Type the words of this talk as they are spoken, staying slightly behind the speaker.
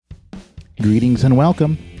Greetings and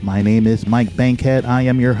welcome. My name is Mike Bankhead. I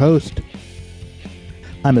am your host.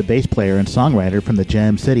 I'm a bass player and songwriter from the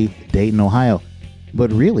Gem City, Dayton, Ohio.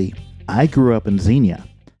 But really, I grew up in Xenia.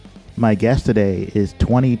 My guest today is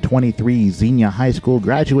 2023 Xenia High School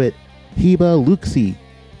graduate, Hiba Loukssi.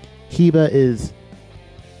 Hiba is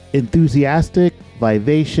enthusiastic,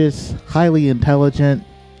 vivacious, highly intelligent,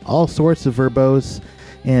 all sorts of verbose,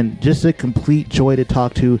 and just a complete joy to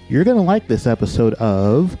talk to. You're going to like this episode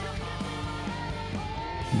of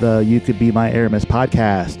the You Could Be My Aramis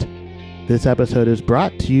podcast. This episode is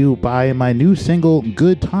brought to you by my new single,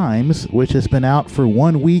 Good Times, which has been out for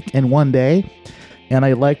 1 week and 1 day. And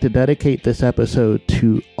I'd like to dedicate this episode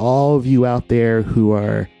to all of you out there who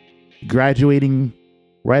are graduating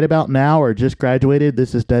right about now or just graduated.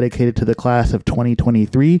 This is dedicated to the class of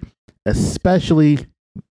 2023, especially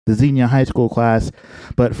the Xenia High School class.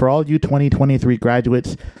 But for all you 2023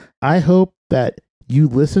 graduates, I hope that you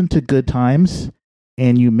listen to Good Times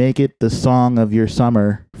and you make it the song of your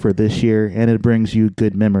summer for this year, and it brings you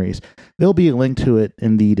good memories. There'll be a link to it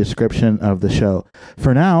in the description of the show.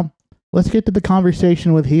 For now, let's get to the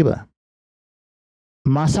conversation with Hiba.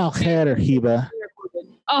 Masal khair, Hiba.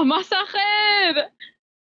 Oh, masal khair.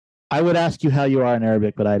 I would ask you how you are in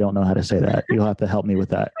Arabic, but I don't know how to say that. You'll have to help me with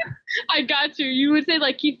that. I got you. You would say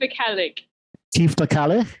like kifik halik. Kifik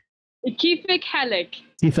halik? Kifik halik.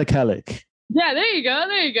 Kifik halik. Yeah, there you go.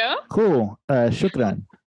 There you go. Cool. Shukran.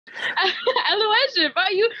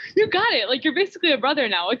 You got it. Like, you're basically a brother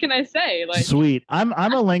now. What can I say? Like, sweet. I'm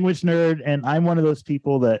a language nerd, and I'm one of those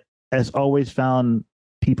people that has always found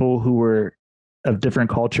people who were of different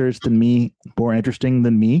cultures than me more interesting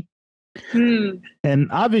than me. And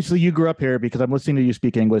obviously you grew up here because I'm listening to you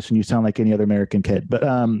speak English and you sound like any other American kid. But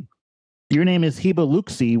your name is Hiba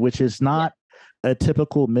Loukssi, which is not a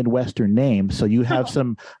typical Midwestern name. So you have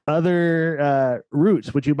some other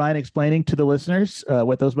roots. Would you mind explaining to the listeners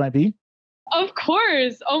what those might be? Of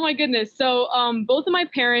course. Oh my goodness. So both of my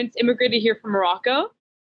parents immigrated here from Morocco.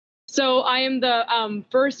 So I am the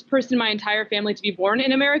first person in my entire family to be born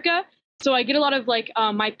in America. So I get a lot of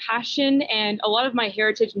my passion and a lot of my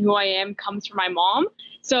heritage and who I am comes from my mom.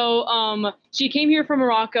 So she came here from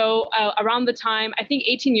Morocco around the time, I think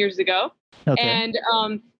 18 years ago. Okay. And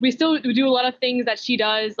we still do a lot of things that she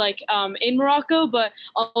does in Morocco, but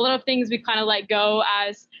a lot of things we kind of let go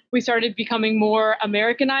as we started becoming more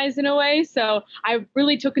Americanized in a way. So I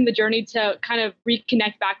really took in the journey to kind of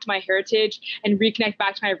reconnect back to my heritage and reconnect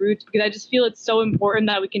back to my roots, because I just feel it's so important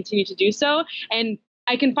that we continue to do so. And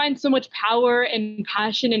I can find so much power and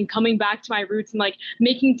passion in coming back to my roots and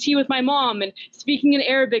making tea with my mom and speaking in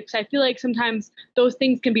Arabic. So I feel like sometimes those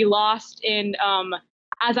things can be lost in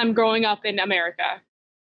as I'm growing up in America.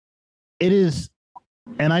 It is,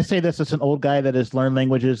 and I say this as an old guy that has learned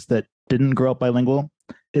languages that didn't grow up bilingual.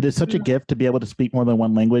 It is such a gift to be able to speak more than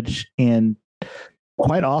one language. And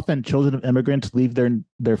quite often children of immigrants leave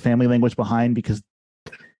their family language behind because,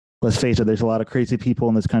 let's face it, there's a lot of crazy people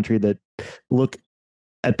in this country that look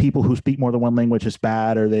at people who speak more than one language as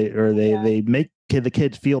bad, or they make the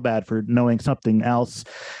kids feel bad for knowing something else.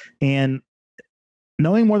 And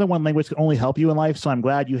knowing more than one language can only help you in life. So I'm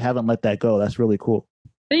glad you haven't let that go. That's really cool.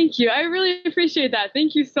 Thank you. I really appreciate that.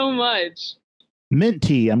 Thank you so much. Mint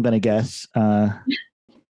tea, I'm going to guess. So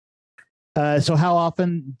how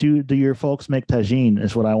often do your folks make tagine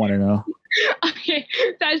is what I want to know. Okay.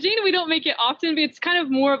 Tagine, we don't make it often, but it's kind of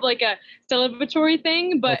more of like a celebratory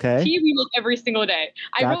thing. But tea, we make every single day.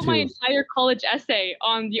 I wrote my entire college essay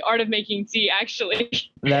on the art of making tea, actually.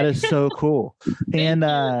 That is so cool. And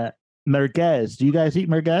merguez. Do you guys eat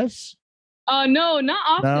merguez? No, not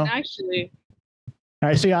often, actually. All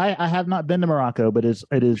right. See, I have not been to Morocco, but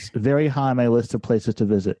it is very high on my list of places to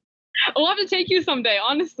visit. We'll have to take you someday,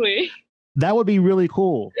 honestly. That would be really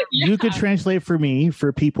cool. Yeah. You could translate for me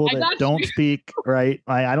for people that don't speak, right?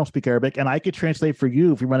 I don't speak Arabic, and I could translate for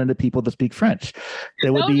you if you run into people that speak French.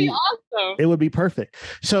 That would be awesome. It would be perfect.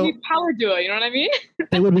 So power duo, you know what I mean?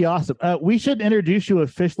 It would be awesome. We should introduce you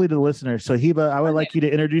officially to the listeners. So Hiba, I would like you to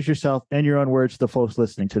introduce yourself in your own words to the folks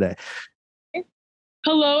listening today.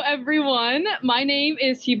 Hello, everyone. My name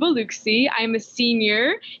is Hiba Loukssi. I'm a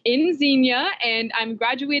senior in Xenia, and I'm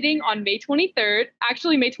graduating on May 23rd.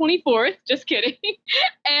 Actually, May 24th. Just kidding.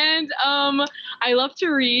 And I love to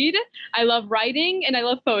read. I love writing, and I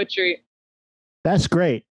love poetry. That's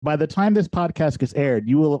great. By the time this podcast gets aired,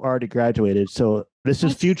 you will have already graduated. So this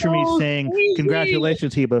is future me saying,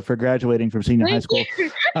 congratulations, Hiba, for graduating from Xenia High School.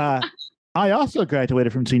 I also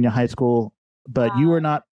graduated from Xenia High School, but you were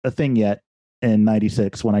not a thing yet in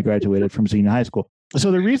 96 when I graduated from Xenia High School.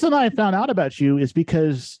 So the reason I found out about you is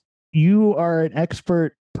because you are an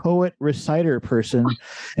expert poet reciter person.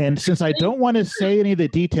 And since I don't want to say any of the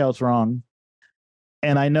details wrong,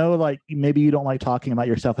 and I know like maybe you don't like talking about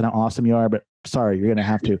yourself and how awesome you are, but sorry, you're going to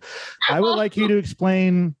have to. I would like you to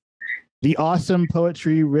explain the awesome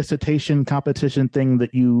poetry recitation competition thing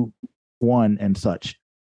that you won and such.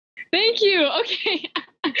 Thank you. Okay.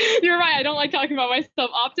 You're right. I don't like talking about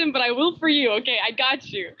myself often, but I will for you. Okay, I got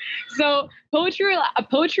you. So poetry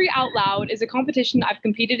out loud is a competition I've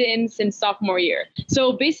competed in since sophomore year.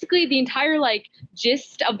 So basically the entire like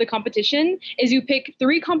gist of the competition is you pick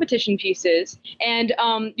 3 competition pieces, and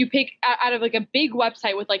you pick out of like a big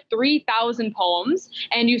website with like 3,000 poems,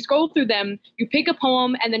 and you scroll through them, you pick a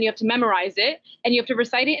poem, and then you have to memorize it, and you have to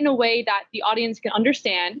recite it in a way that the audience can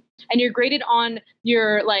understand. And you're graded on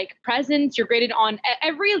your like presence, you're graded on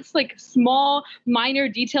every like small minor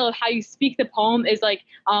detail of how you speak the poem is like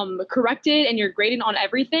corrected, and you're graded on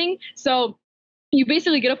everything. So you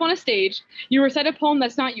basically get up on a stage, you recite a poem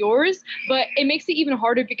that's not yours, but it makes it even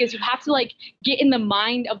harder because you have to like get in the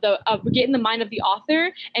mind of the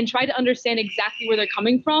author and try to understand exactly where they're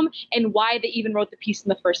coming from and why they even wrote the piece in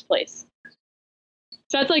the first place.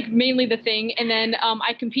 So that's like mainly the thing. And then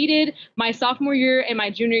I competed my sophomore year and my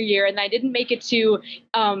junior year, and I didn't make it to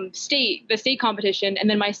the state competition. And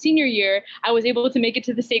then my senior year, I was able to make it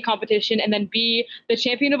to the state competition and then be the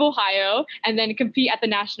champion of Ohio and then compete at the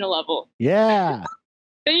national level. Yeah.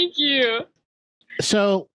 Thank you.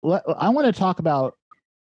 So I want to talk about,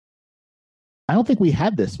 I don't think we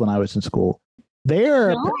had this when I was in school.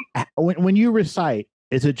 When you recite,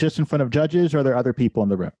 is it just in front of judges or are there other people in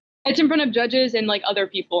the room? It's in front of judges and like other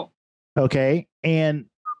people. Okay. And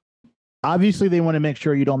obviously they want to make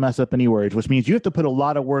sure you don't mess up any words, which means you have to put a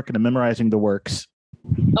lot of work into memorizing the works.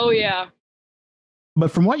 Oh, yeah.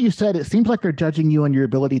 But from what you said, it seems like they're judging you on your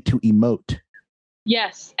ability to emote.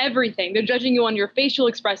 Yes, everything. They're judging you on your facial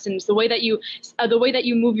expressions, the way that you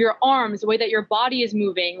move your arms, the way that your body is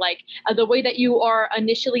moving, like the way that you are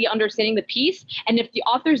initially understanding the piece. And if the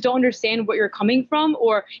authors don't understand what you're coming from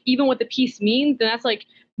or even what the piece means, then that's like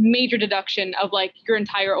major deduction of like your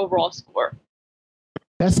entire overall score.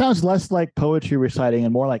 That sounds less like poetry reciting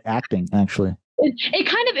and more like acting, actually. It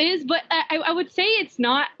kind of is, but I would say it's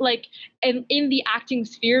not like in the acting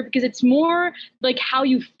sphere, because it's more like how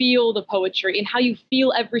you feel the poetry and how you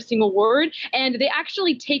feel every single word. And they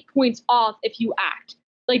actually take points off if you act.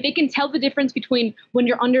 Like they can tell the difference between when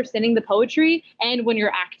you're understanding the poetry and when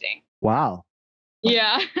you're acting. Wow.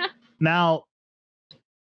 Yeah. Now,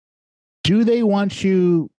 do they want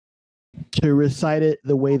you to recite it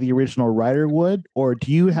the way the original writer would, or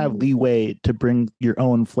do you have leeway to bring your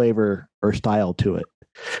own flavor or style to it?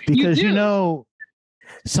 Because you know,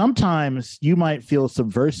 sometimes you might feel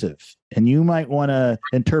subversive and you might want to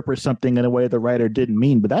interpret something in a way the writer didn't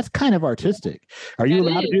mean, but that's kind of artistic. Are you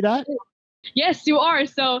allowed to do that? Yes, you are.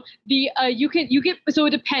 So so it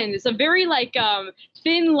depends. It's a very like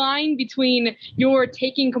thin line between you're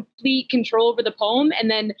taking complete control over the poem and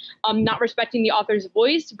then not respecting the author's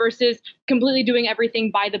voice versus completely doing everything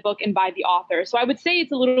by the book and by the author. So I would say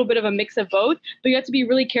it's a little bit of a mix of both, but you have to be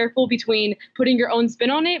really careful between putting your own spin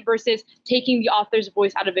on it versus taking the author's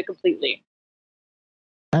voice out of it completely.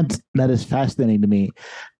 That is fascinating to me.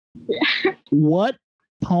 Yeah. What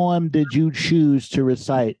poem did you choose to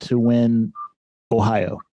recite to win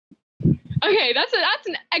Ohio? Okay, that's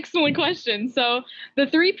an excellent question. So the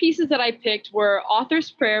 3 pieces that I picked were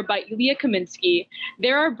Author's Prayer by Ilya Kaminsky,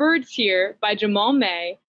 There Are Birds Here by Jamal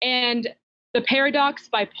May, and The Paradox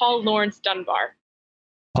by Paul Laurence Dunbar.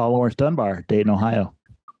 Paul Laurence Dunbar, Dayton, Ohio.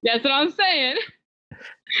 That's what I'm saying.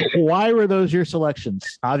 Why were those your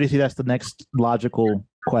selections? Obviously, that's the next logical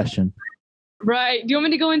question. Right. Do you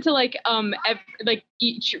want me to go into like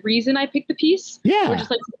each reason I picked the piece? Yeah. Or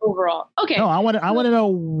just like overall? Okay. No, I want to know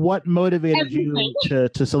what motivated you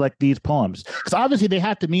to select these poems, because obviously they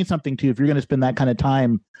have to mean something to you if you're going to spend that kind of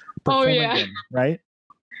time performing them, right?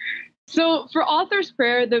 So for Author's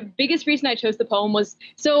Prayer, the biggest reason I chose the poem was,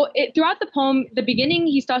 throughout the poem, the beginning,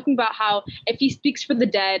 he's talking about how if he speaks for the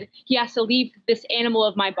dead, he has to leave this animal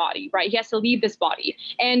of my body, right? He has to leave this body.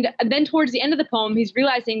 And then towards the end of the poem, he's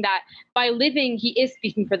realizing that by living, he is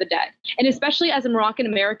speaking for the dead. And especially as a Moroccan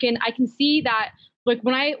American, I can see that like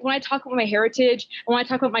when I talk about my heritage and when I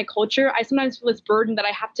talk about my culture, I sometimes feel this burden that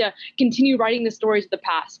I have to continue writing the stories of the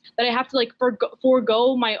past, that I have to like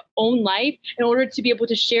forego my own life in order to be able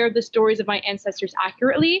to share the stories of my ancestors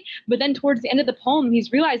accurately. But then towards the end of the poem,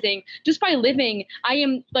 he's realizing just by living, I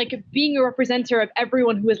am like being a representative of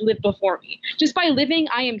everyone who has lived before me. Just by living,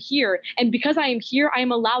 I am here. And because I am here, I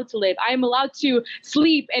am allowed to live. I am allowed to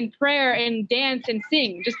sleep and prayer and dance and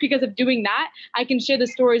sing. Just because of doing that, I can share the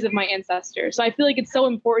stories of my ancestors. So I feel like like it's so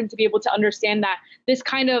important to be able to understand that this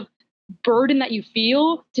kind of burden that you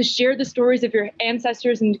feel to share the stories of your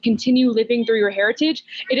ancestors and continue living through your heritage,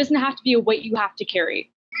 it doesn't have to be a weight you have to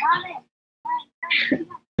carry.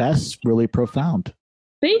 That's really profound.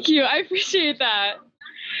 Thank you. I appreciate that.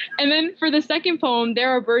 And then for the second poem, There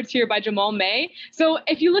Are Birds Here by Jamal May. So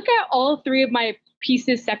if you look at all three of my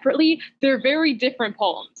pieces separately, they're very different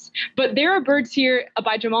poems. But There Are Birds Here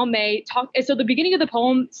by Jamal May. So the beginning of the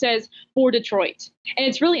poem says, for Detroit. And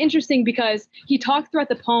it's really interesting because he talks throughout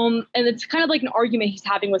the poem, and it's kind of like an argument he's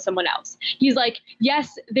having with someone else. He's like,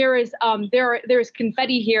 yes, there is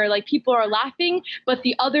confetti here, like people are laughing, but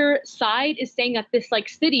the other side is saying that this like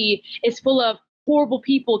city is full of horrible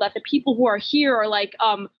people, that the people who are here are like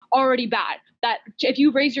already bad, that if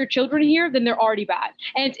you raise your children here, then they're already bad.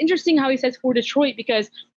 And it's interesting how he says for Detroit, because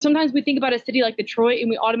sometimes we think about a city like Detroit and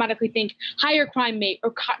we automatically think higher crime rate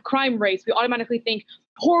or crime rates. We automatically think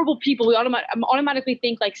horrible people. We automatically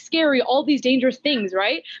think like scary, all these dangerous things,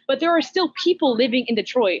 right? But there are still people living in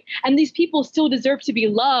Detroit, and these people still deserve to be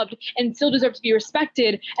loved and still deserve to be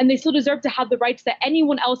respected, and they still deserve to have the rights that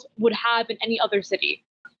anyone else would have in any other city.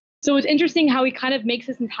 So it's interesting how he kind of makes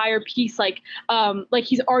this entire piece like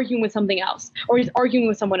he's arguing with something else, or he's arguing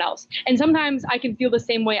with someone else. And sometimes I can feel the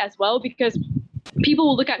same way as well, because people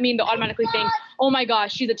will look at me and they'll automatically think, oh my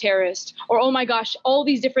gosh, she's a terrorist, or oh my gosh, all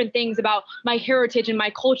these different things about my heritage and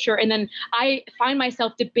my culture. And then I find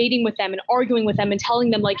myself debating with them and arguing with them and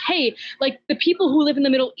telling them like, hey, like the people who live in the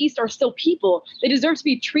Middle East are still people. They deserve to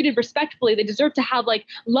be treated respectfully. They deserve to have like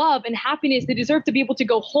love and happiness. They deserve to be able to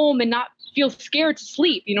go home and not feel scared to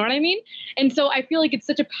sleep. You know what I mean? And so I feel like it's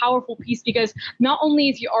such a powerful piece, because not only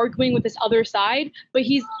is he arguing with this other side, but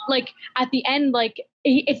he's like at the end, like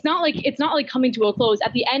it's not like coming to a close.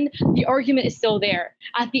 At the end, the argument is still there.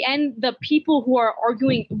 At the end, the people who are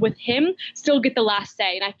arguing with him still get the last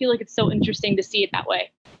say. And I feel like it's so interesting to see it that way.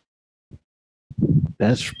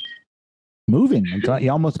 That's moving.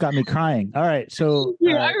 You almost got me crying. All right. So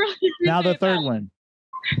I really now the third that. one.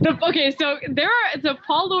 So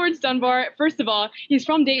Paul Laurence Dunbar. First of all, he's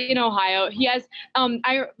from Dayton, Ohio. He has when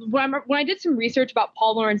I did some research about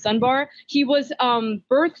Paul Laurence Dunbar, he was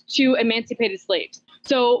birthed to emancipated slaves.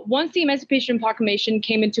 So once the Emancipation Proclamation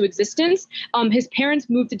came into existence, his parents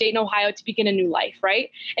moved to Dayton, Ohio to begin a new life, right?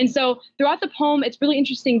 And so throughout the poem, it's really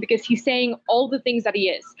interesting because he's saying all the things that he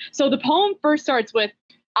is. So the poem first starts with,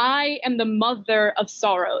 I am the mother of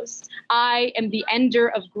sorrows. I am the ender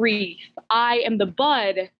of grief. I am the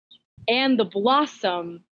bud and the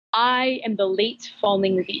blossom. I am the late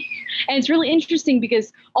falling leaf. And it's really interesting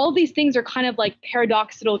because all these things are kind of like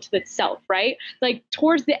paradoxical to itself, right? Like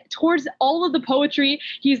towards all of the poetry,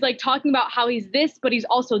 he's like talking about how he's this, but he's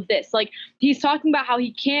also this. Like he's talking about how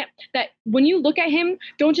he can't, that when you look at him,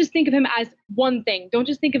 don't just think of him as one thing. Don't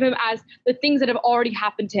just think of him as the things that have already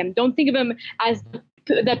happened to him. Don't think of him as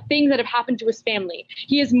the things that have happened to his family.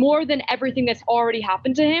 He is more than everything that's already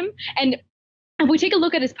happened to him. And if we take a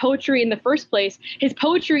look at his poetry in the first place, his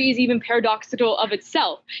poetry is even paradoxical of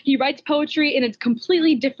itself. He writes poetry in a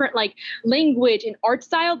completely different like language and art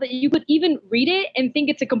style that you could even read it and think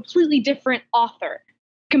it's a completely different author,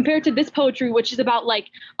 compared to this poetry, which is about like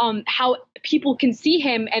how people can see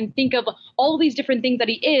him and think of all these different things that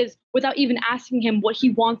he is without even asking him what he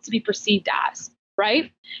wants to be perceived as.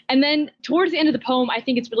 Right. And then towards the end of the poem, I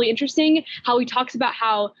think it's really interesting how he talks about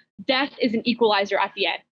how death is an equalizer at the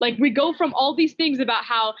end. Like we go from all these things about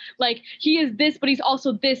how like he is this, but he's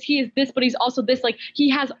also this. He is this, but he's also this. Like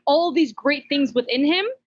he has all these great things within him,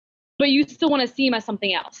 but you still want to see him as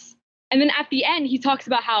something else. And then at the end, he talks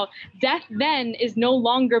about how death then is no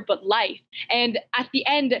longer but life. And at the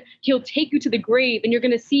end, he'll take you to the grave and you're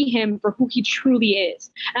going to see him for who he truly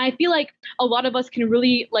is. And I feel like a lot of us can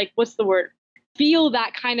really like, feel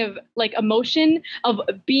that kind of like emotion of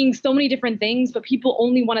being so many different things, but people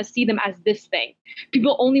only want to see them as this thing.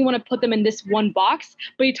 People only want to put them in this one box.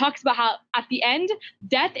 But he talks about how at the end,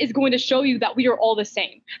 death is going to show you that we are all the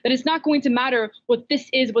same, that it's not going to matter what this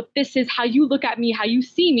is, how you look at me, how you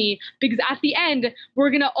see me, because at the end, we're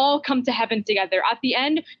going to all come to heaven together. At the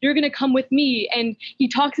end, you're going to come with me. And he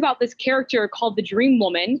talks about this character called the Dream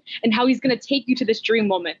Woman and how he's going to take you to this dream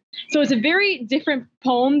woman. So it's a very different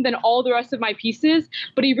poem than all the rest of my pieces,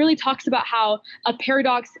 but he really talks about how a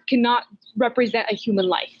paradox cannot represent a human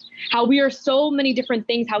life, how we are so many different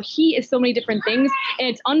things, how he is so many different things, and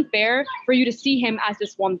it's unfair for you to see him as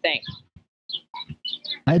this one thing.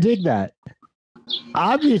 I dig that.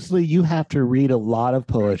 Obviously, you have to read a lot of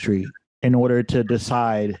poetry in order to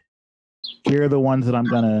decide, here are the ones that I'm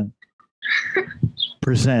going to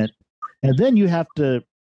present. And then you have to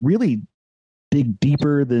really dig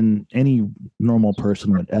deeper than any normal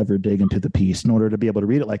person would ever dig into the piece in order to be able to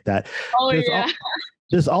read it like that. Oh, Does yeah.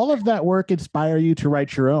 does all of that work inspire you to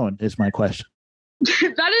write your own, is my question.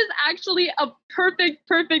 That is actually a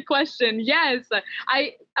perfect question. Yes.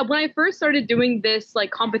 I when I first started doing this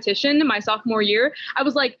like competition my sophomore year, I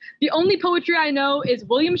was like, the only poetry I know is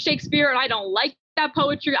William Shakespeare, and I don't like that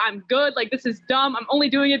poetry. I'm good. Like, this is dumb. I'm only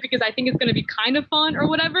doing it because I think it's going to be kind of fun or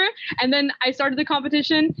whatever. And then I started the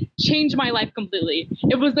competition, changed my life completely.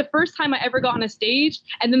 It was the first time I ever got on a stage,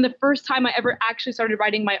 and then the first time I ever actually started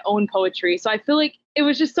writing my own poetry. So I feel like it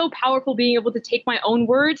was just so powerful being able to take my own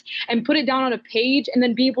words and put it down on a page, and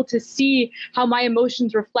then be able to see how my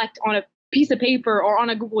emotions reflect on a piece of paper or on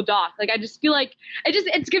a Google Doc. Like, I just feel like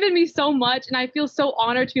it's given me so much, and I feel so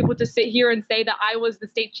honored to be able to sit here and say that I was the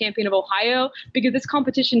state champion of Ohio, because this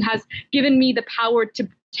competition has given me the power to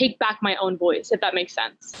take back my own voice, if that makes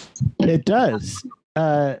sense. It does.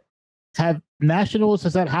 Have nationals,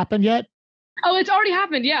 has that happened yet? Oh, it's already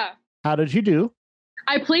happened. Yeah. How did you do?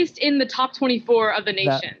 I placed in the top 24 of the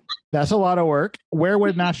nation. That's a lot of work. Where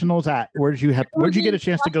were nationals at? Where'd you get a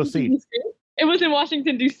chance to go see? It was in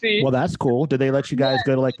Washington, D.C. Well, that's cool. Did they let you guys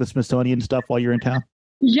go to like the Smithsonian stuff while you're in town?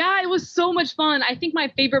 Yeah, it was so much fun. I think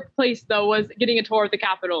my favorite place, though, was getting a tour of the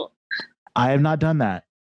Capitol. I have not done that.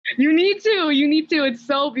 You need to. You need to. It's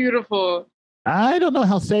so beautiful. I don't know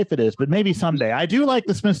how safe it is, but maybe someday. I do like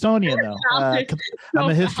the Smithsonian, though. I'm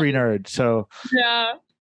a history nerd, so. Yeah.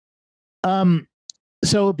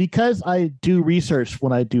 So because I do research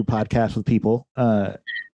when I do podcasts with people,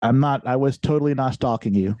 I was totally not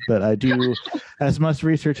stalking you, but I do as much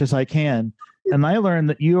research as I can. And I learned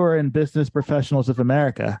that you are in Business Professionals of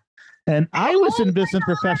America. And I was in Business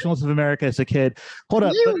Professionals of America as a kid. Hold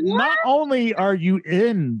up. But not only are you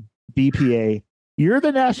in BPA, you're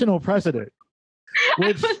the national president,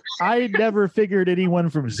 which I never figured anyone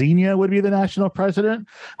from Xenia would be the national president.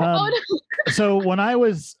 So when I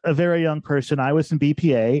was a very young person, I was in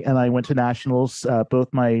BPA, and I went to nationals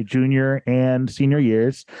both my junior and senior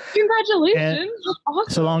years. Congratulations. That's awesome.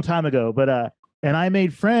 It's a long time ago, but and I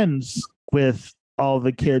made friends with all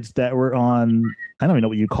the kids that were on, I don't even know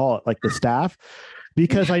what you call it, like the staff,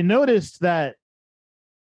 because I noticed that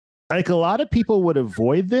like a lot of people would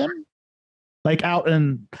avoid them, like out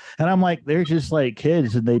and I'm like, they're just like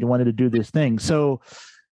kids and they wanted to do this thing. So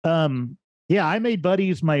yeah, I made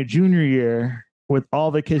buddies my junior year with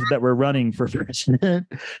all the kids that were running for president.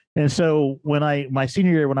 And so my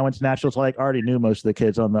senior year, when I went to nationals, I already knew most of the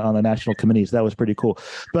kids on the national committees. That was pretty cool.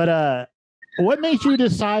 But what made you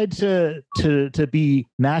decide to be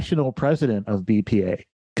national president of BPA?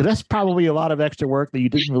 Because that's probably a lot of extra work that you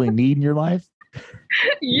didn't really need in your life.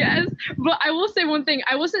 Yes, but I will say one thing.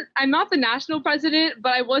 I'm not the national president,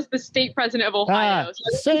 but I was the state president of Ohio.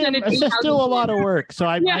 Same, it's still a lot of work. So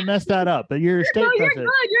I messed that up, but you're state president.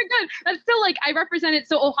 You're good. That's still like, I represented,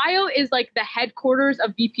 so Ohio is like the headquarters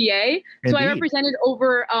of BPA. So I represented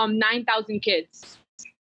over 9,000 kids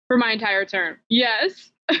for my entire term.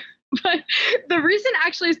 Yes. But the reason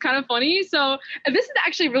actually is kind of funny. So this is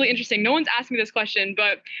actually really interesting. No one's asked me this question,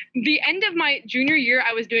 but the end of my junior year,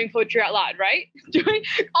 I was doing Poetry Out Loud, right? Doing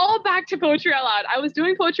all back to Poetry Out Loud. I was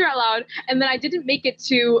doing Poetry Out Loud, and then I didn't make it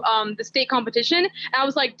to the state competition. And I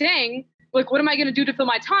was like, dang, like, what am I going to do to fill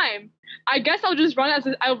my time? I guess I'll just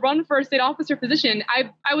I'll run for a state officer position.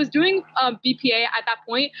 I was doing BPA at that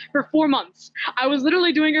point for 4 months. I was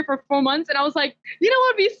literally doing it for 4 months, and I was like, you know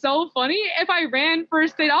what would be so funny if I ran for a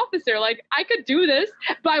state officer? Like, I could do this,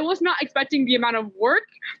 but I was not expecting the amount of work,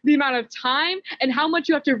 the amount of time, and how much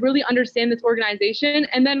you have to really understand this organization.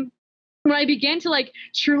 And then when I began to like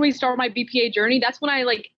truly start my BPA journey, that's when I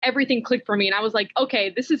like everything clicked for me. And I was like,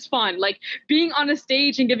 okay, this is fun. Like being on a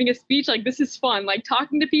stage and giving a speech, like this is fun. Like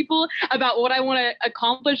talking to people about what I want to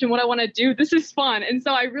accomplish and what I want to do, this is fun. And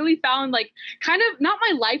so I really found like kind of not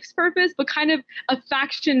my life's purpose, but kind of a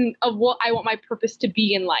faction of what I want my purpose to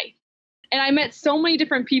be in life. And I met so many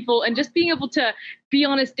different people, and just being able to be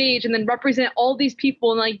on a stage and then represent all these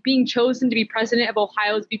people and like being chosen to be president of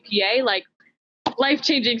Ohio's BPA, like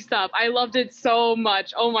life-changing stuff. I loved it so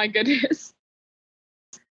much. Oh my goodness.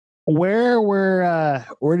 Where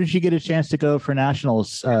did you get a chance to go for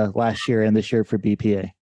nationals last year and this year for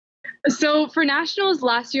BPA? So for nationals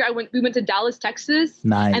last year, we went to Dallas, Texas.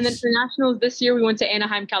 Nice. And then for nationals this year, we went to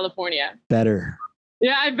Anaheim, California. Better.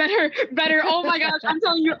 Yeah, I better. Oh my gosh, I'm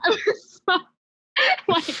telling you, I was so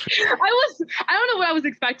I don't know what I was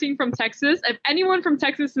expecting from Texas. If anyone from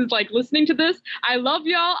Texas is like listening to this, I love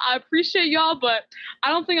y'all. I appreciate y'all, but I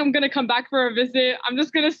don't think I'm going to come back for a visit. I'm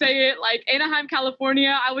just going to say it, like Anaheim,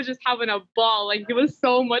 California, I was just having a ball. Like it was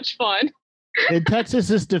so much fun. In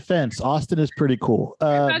Texas's defense, Austin is pretty cool.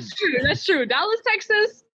 That's true. That's true. Dallas,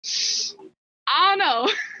 Texas. I don't know.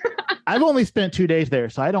 I've only spent 2 days there,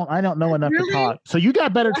 so I don't know enough to talk. So you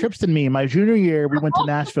got better trips than me. My junior year, we went to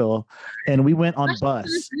Nashville, and we went on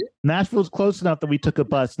bus. Nashville's close enough that we took a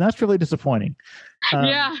bus, and that's really disappointing.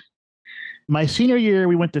 Yeah. My senior year,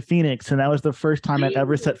 we went to Phoenix, and that was the first time I'd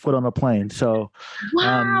ever set foot on a plane. So,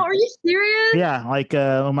 wow, are you serious? Yeah, like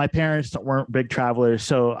my parents weren't big travelers,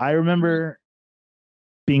 so I remember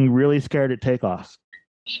being really scared at takeoff.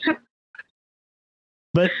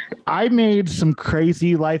 But I made some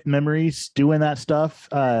crazy life memories doing that stuff,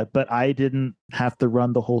 but I didn't have to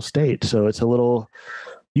run the whole state. So it's a little,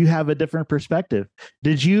 you have a different perspective.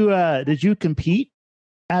 Did you compete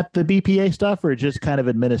at the BPA stuff or just kind of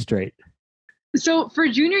administrate? So for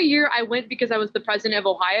junior year, I went because I was the president of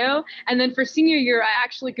Ohio. And then for senior year, I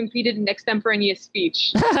actually competed in extemporaneous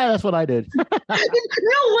speech. That's what I did. No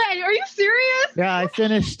way. Are you serious? Yeah, I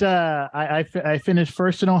finished I finished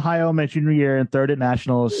first in Ohio my junior year and third at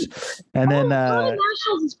nationals. And then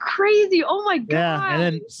nationals is crazy. Oh my God. Yeah, and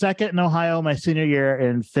then second in Ohio my senior year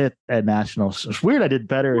and fifth at nationals. It's weird I did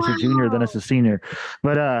better as a junior than as a senior.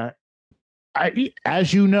 But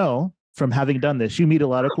as you know from having done this, you meet a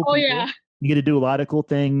lot of cool people. Yeah. You get to do a lot of cool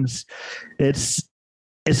things. It's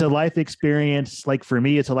a life experience. Like for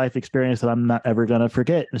me, it's a life experience that I'm not ever going to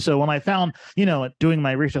forget. And so when I found, doing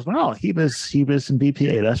my research, Hiba's in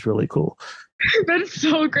BPA. That's really cool. That's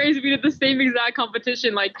so crazy. We did the same exact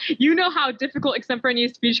competition. Like, how difficult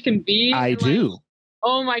extemporaneous speech can be. I do.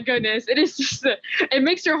 Oh my goodness. It is just, it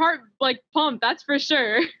makes your heart like pump. That's for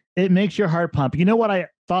sure. It makes your heart pump. You know what I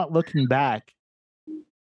thought looking back?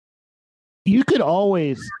 You could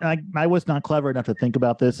always, I was not clever enough to think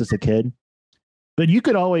about this as a kid, but you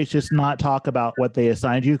could always just not talk about what they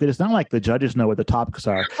assigned you because it's not like the judges know what the topics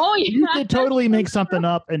are. Oh, yeah. You could totally make something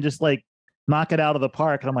up and just like knock it out of the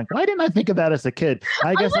park. And I'm like, why didn't I think of that as a kid?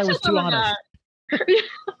 I guess I was too honest.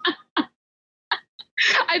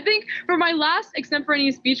 I think for my last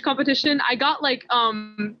extemporaneous speech competition, I got like,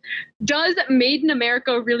 does Made in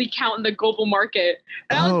America really count in the global market?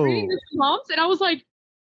 And I was reading the prompts and I was like,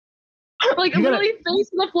 literally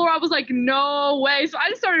face to the floor. I was like, no way. So I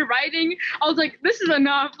just started writing. I was like, this is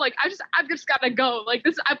enough. Like, I've just gotta go. Like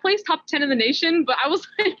this, I placed top 10 in the nation, but I was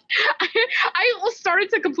like, I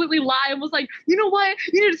started to completely lie and was like, you know what?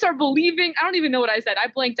 You need to start believing. I don't even know what I said. I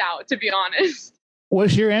blanked out, to be honest.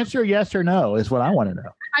 Was your answer yes or no is what I want to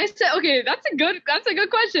know. I said, okay, that's a good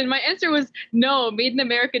question. My answer was no, Made in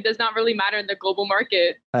America does not really matter in the global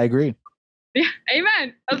market. I agree. Yeah,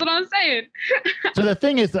 amen. That's what I'm saying. So the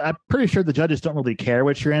thing is that I'm pretty sure the judges don't really care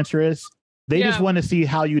what your answer is. They just want to see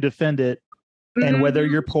how you defend it and whether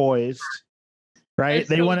you're poised, right?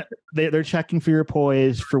 They're checking for your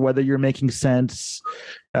poise, for whether you're making sense,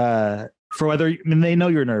 for whether, they know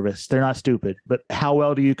you're nervous. They're not stupid, but how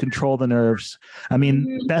well do you control the nerves? I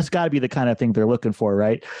mean, that's got to be the kind of thing they're looking for,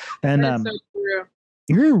 right? And that's so true.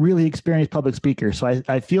 You're a really experienced public speaker. So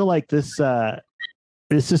I feel like this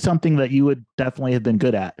is something that you would definitely have been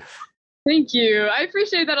good at. Thank you. I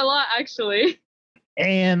appreciate that a lot, actually.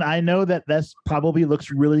 And I know that that's probably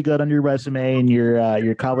looks really good on your resume and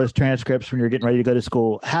your college transcripts when you're getting ready to go to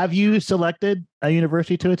school. Have you selected a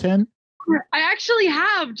university to attend? I actually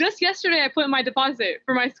have. Just yesterday, I put in my deposit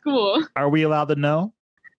for my school. Are we allowed to know?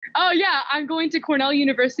 Oh, yeah. I'm going to Cornell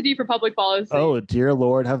University for public policy. Oh, dear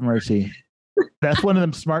Lord, have mercy. That's one of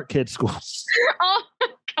them smart kid schools. Oh, my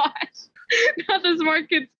gosh. Not the smart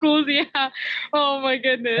kid schools, yeah. Oh my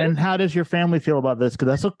goodness. And how does your family feel about this?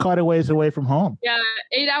 Because that's quite a ways away from home. Yeah,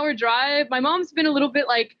 8-hour drive. My mom's been a little bit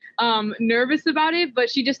like nervous about it, but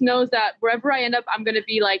she just knows that wherever I end up, I'm gonna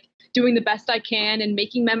be like doing the best I can and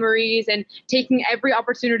making memories and taking every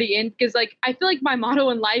opportunity in. Because like I feel like my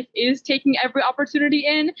motto in life is taking every opportunity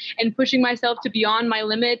in and pushing myself to beyond my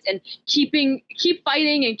limits and keep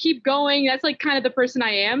fighting and keep going. That's like kind of the person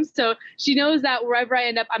I am. So she knows that wherever I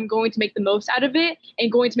end up, I'm going to make the most out of it and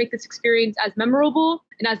going to make this experience as memorable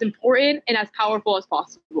and as important and as powerful as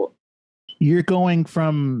possible. You're going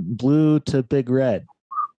from blue to big red.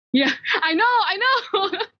 Yeah, I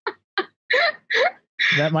know.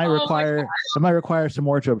 That might require some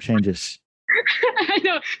wardrobe changes. I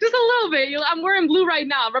know, just a little bit. I'm wearing blue right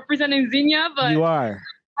now, representing Xenia, but you are.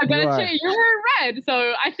 I gotta change. You're wearing red,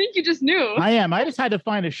 so I think you just knew. I am. I just had to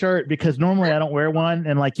find a shirt because normally I don't wear one,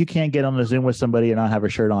 and like you can't get on the Zoom with somebody and not have a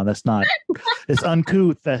shirt on. That's not. It's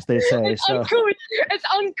uncouth, as they say. It's uncouth. It's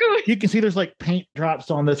uncouth. You can see there's like paint drops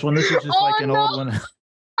on this one. This is just like an old one.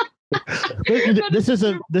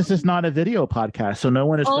 This is not a video podcast, so no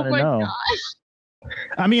one is going to know. Gosh.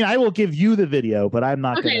 I mean, I will give you the video, but I'm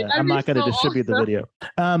not gonna distribute the video.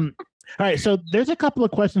 All right. So there's a couple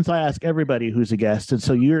of questions I ask everybody who's a guest, and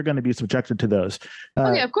so you're going to be subjected to those.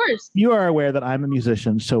 Okay, of course. You are aware that I'm a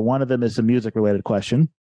musician, so one of them is a music-related question.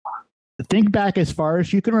 Think back as far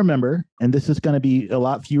as you can remember, and this is going to be a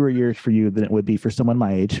lot fewer years for you than it would be for someone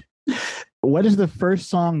my age. What is the first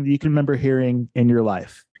song that you can remember hearing in your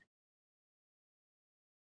life?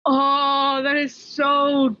 Oh, that is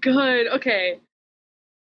so good. Okay.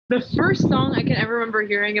 The first song I can ever remember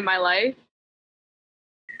hearing in my life.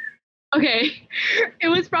 Okay. It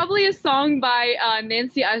was probably a song by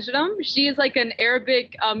Nancy Ajram. She is like an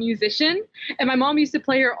Arabic musician. And my mom used to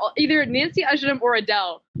play her either Nancy Ajram or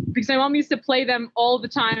Adele because my mom used to play them all the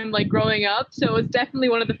time, like growing up. So it was definitely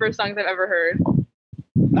one of the first songs I've ever heard.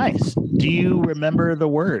 Nice. Do you remember the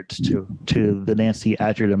words to the Nancy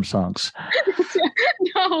Ajram songs?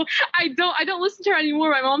 No, I don't. I don't listen to her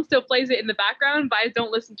anymore. My mom still plays it in the background, but I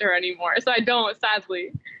don't listen to her anymore. So I don't,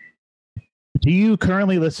 sadly. Do you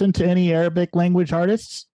currently listen to any Arabic language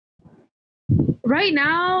artists? Right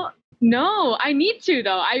now, no. I need to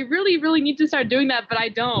though. I really, really need to start doing that, but I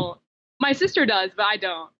don't. My sister does, but I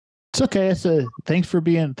don't. It's okay. Thanks for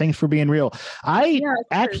being real. I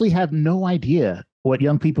actually have no idea what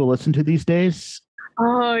young people listen to these days.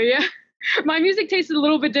 Oh yeah. My music taste is a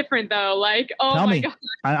little bit different though. Like, oh Tell my me. God.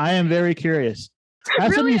 I am very curious.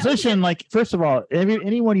 As Really? a musician, like, first of all,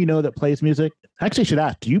 anyone you know that plays music, I actually should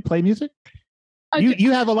ask, do you play music?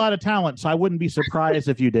 You have a lot of talent, so I wouldn't be surprised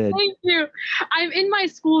if you did. Thank you. I'm in my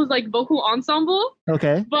school's like vocal ensemble.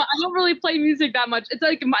 Okay. But I don't really play music that much. It's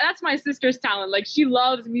like that's my sister's talent. Like she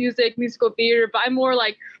loves music, musical theater, but I'm more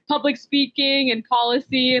like public speaking and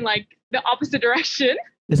policy and like the opposite direction.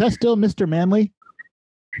 Is that still Mr. Manley?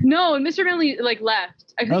 No, Mr. Manley like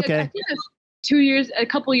left. I think it's a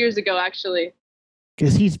couple years ago actually.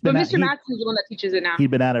 Because Mr. Matson's the one that teaches it now.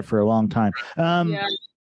 He'd been at it for a long time. Yeah.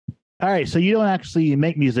 All right, so you don't actually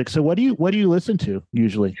make music. So what do you listen to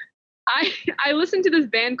usually? I listen to this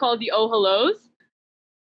band called the Oh Hellos.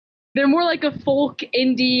 They're more like a folk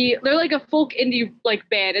indie. They're like a folk indie like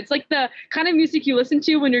band. It's like the kind of music you listen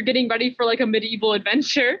to when you're getting ready for like a medieval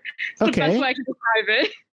adventure. It's the best way I can describe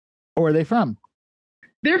it. Where are they from?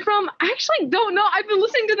 They're from, I actually don't know. I've been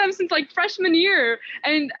listening to them since like freshman year.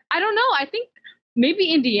 And I don't know. I think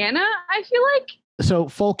maybe Indiana, I feel like. So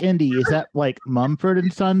folk indie, is that like Mumford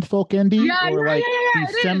and Sons folk indie? Or like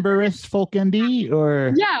Decemberist folk indie?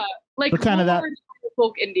 Or like what kind of that?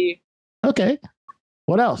 Folk indie. Okay.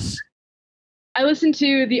 What else? I listen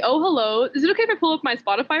to the Oh Hello. Is it okay if I pull up my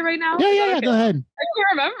Spotify right now? Yeah, go ahead. I can't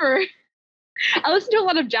remember. I listen to a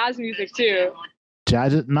lot of jazz music too.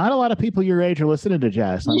 Jazz? Not a lot of people your age are listening to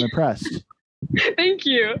jazz. I'm impressed. Thank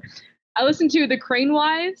you. I listen to the Crane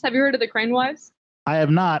Wives. Have you heard of the Crane Wives? I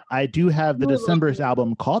have not. I do have the December's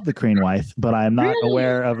album called The Crane Wife, but I'm not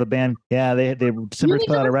aware of a band. Yeah, they December's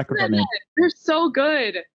put out a record on me. They're so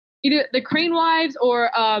good. Either the Crane Wives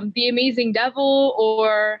or The Amazing Devil,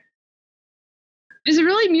 or just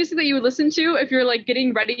really music that you would listen to if you're like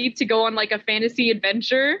getting ready to go on like a fantasy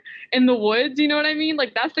adventure in the woods. You know what I mean?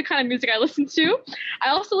 Like that's the kind of music I listen to. I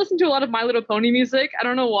also listen to a lot of My Little Pony music. I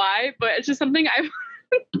don't know why, but it's just something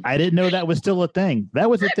I didn't know that was still a thing. That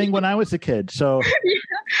was a thing when I was a kid. So yeah,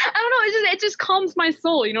 I don't know. It just calms my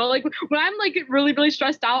soul. You know, like when I'm like really, really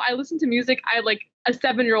stressed out, I listen to music I like a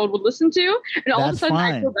 7-year-old would listen to, and all of a sudden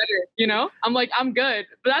I feel better. You know, I'm like, I'm good.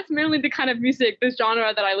 But that's mainly the kind of music, this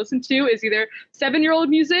genre that I listen to is either 7-year-old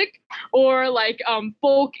music or like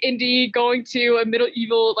folk indie going to a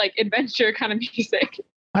medieval like adventure kind of music.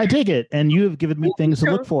 I dig it, and you have given me things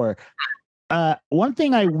to look for. One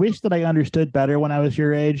thing I wish that I understood better when I was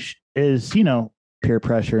your age is, you know, peer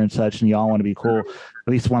pressure and such, and y'all want to be cool.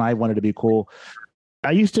 At least when I wanted to be cool.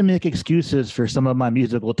 I used to make excuses for some of my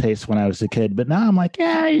musical tastes when I was a kid, but now I'm like,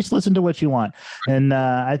 yeah, you just listen to what you want. And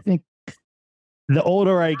I think the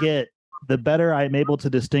older I get, the better I'm able to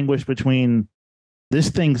distinguish between this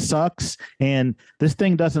thing sucks and this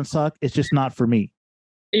thing doesn't suck. It's just not for me.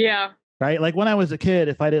 Yeah. Right? Like when I was a kid,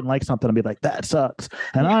 if I didn't like something, I'd be like, that sucks.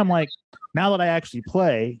 And I'm like, now that I actually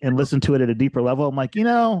play and listen to it at a deeper level, I'm like, you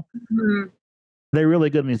know, they're really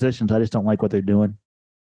good musicians. I just don't like what they're doing.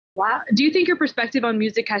 Wow. Do you think your perspective on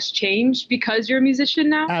music has changed because you're a musician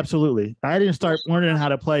now? Absolutely. I didn't start learning how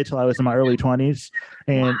to play till I was in my early 20s.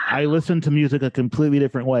 And I listened to music a completely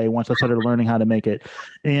different way once I started learning how to make it.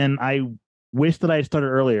 And I wish that I had started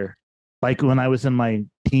earlier. Like when I was in my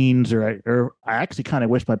teens, or I actually kind of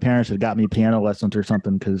wish my parents had got me piano lessons or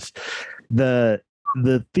something, because the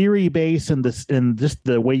theory base and just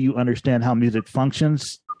the way you understand how music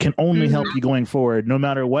functions can only help you going forward, no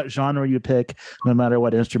matter what genre you pick, no matter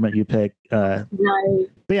what instrument you pick. Right.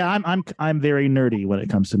 But yeah, I'm very nerdy when it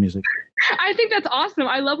comes to music. I think that's awesome.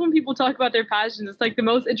 I love when people talk about their passions. It's like the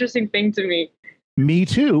most interesting thing to me. Me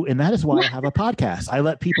too, and that is why I have a podcast. I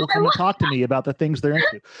let people come and talk to me about the things they're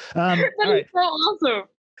into. That is so awesome.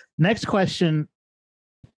 Next question.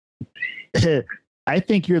 I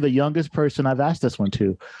think you're the youngest person I've asked this one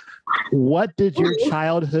to. What did your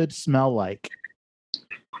childhood smell like?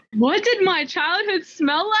 What did my childhood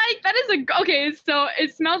smell like? That is okay. So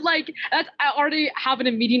it smelled like I already have an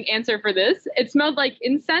immediate answer for this. It smelled like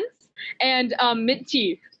incense and mint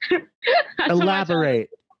tea. Elaborate.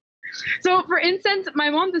 So for instance, my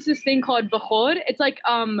mom does this thing called bahor. It's like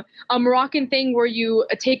a Moroccan thing where you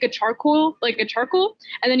take a charcoal,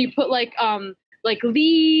 and then you put like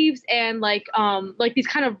leaves and like these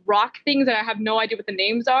kind of rock things that I have no idea what the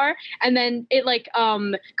names are, and then it like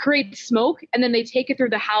creates smoke, and then they take it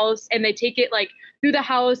through the house, and they take it like through the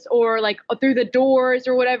house or like through the doors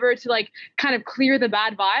or whatever to like kind of clear the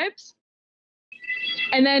bad vibes.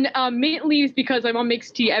 And then mint leaves, because my mom makes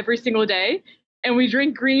tea every single day. And we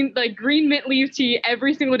drink green mint leaf tea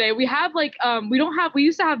every single day. We have we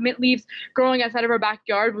used to have mint leaves growing outside of our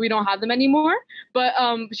backyard, but we don't have them anymore. But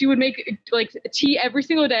she would make like tea every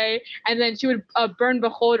single day, and then she would burn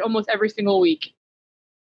bahor almost every single week.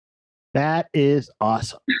 That is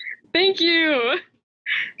awesome. Thank you.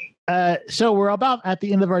 So we're about at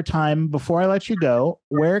the end of our time. Before I let you go,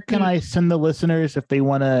 where can I send the listeners if they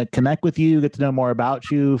want to connect with you, get to know more about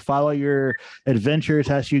you, follow your adventures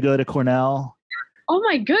as you go to Cornell? Oh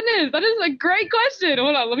my goodness, that is a great question.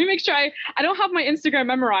 Hold on, let me make sure I don't have my Instagram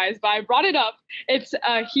memorized, but I brought it up. It's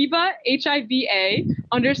Hiba, HIBA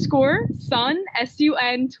 _sun,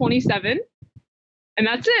 SUN 27. And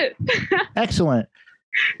that's it. Excellent.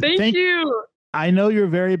 Thank you. I know you're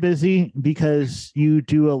very busy because you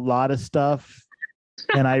do a lot of stuff.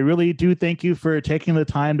 And I really do thank you for taking the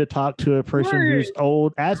time to talk to a person who's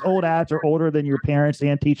old as or older than your parents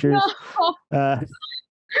and teachers. No.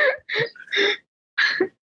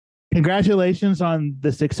 Congratulations on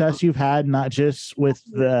the success you've had, not just with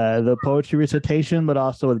the poetry recitation, but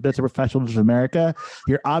also with Bits of Professionals of America.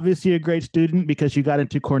 You're obviously a great student because you got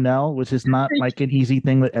into Cornell, which is not like an easy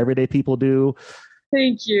thing that everyday people do.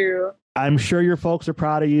 Thank you. I'm sure your folks are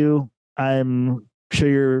proud of you. I'm sure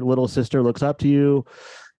your little sister looks up to you.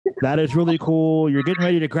 That is really cool. You're getting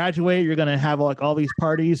ready to graduate. You're going to have like all these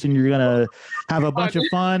parties and you're going to have a bunch of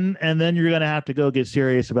fun. And then you're going to have to go get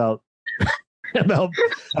serious about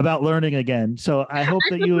learning again. So I hope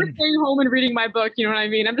that you staying home and reading my book. You know what I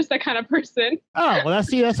mean? I'm just that kind of person. Oh, well,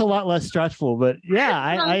 that's a lot less stressful. But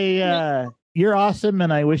yeah, you're awesome,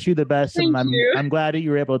 and I wish you the best. Thank you. I'm glad that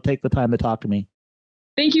you were able to take the time to talk to me.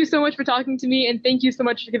 Thank you so much for talking to me, and thank you so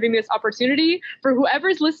much for giving me this opportunity. For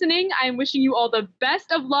whoever's listening, I am wishing you all the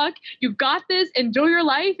best of luck. You got this. Enjoy your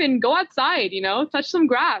life and go outside. Touch some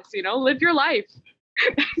grass. Live your life.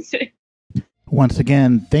 That's it. Once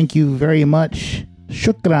again, thank you very much.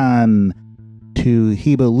 Shukran to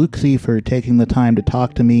Hiba Loukssi for taking the time to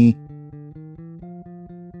talk to me.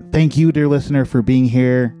 Thank you, dear listener, for being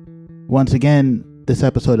here. Once again, this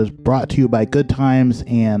episode is brought to you by Good Times,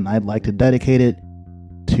 and I'd like to dedicate it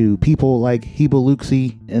to people like Hiba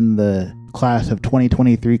Loukssi in the class of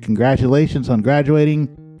 2023. Congratulations on graduating.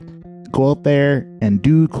 Go out there and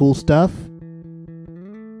do cool stuff.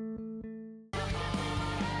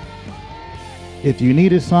 If you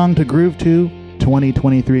need a song to groove to,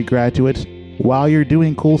 2023 graduates, while you're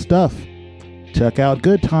doing cool stuff, check out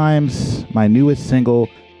Good Times, my newest single,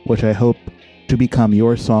 which I hope to become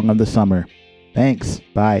your song of the summer. Thanks.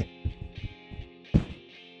 Bye.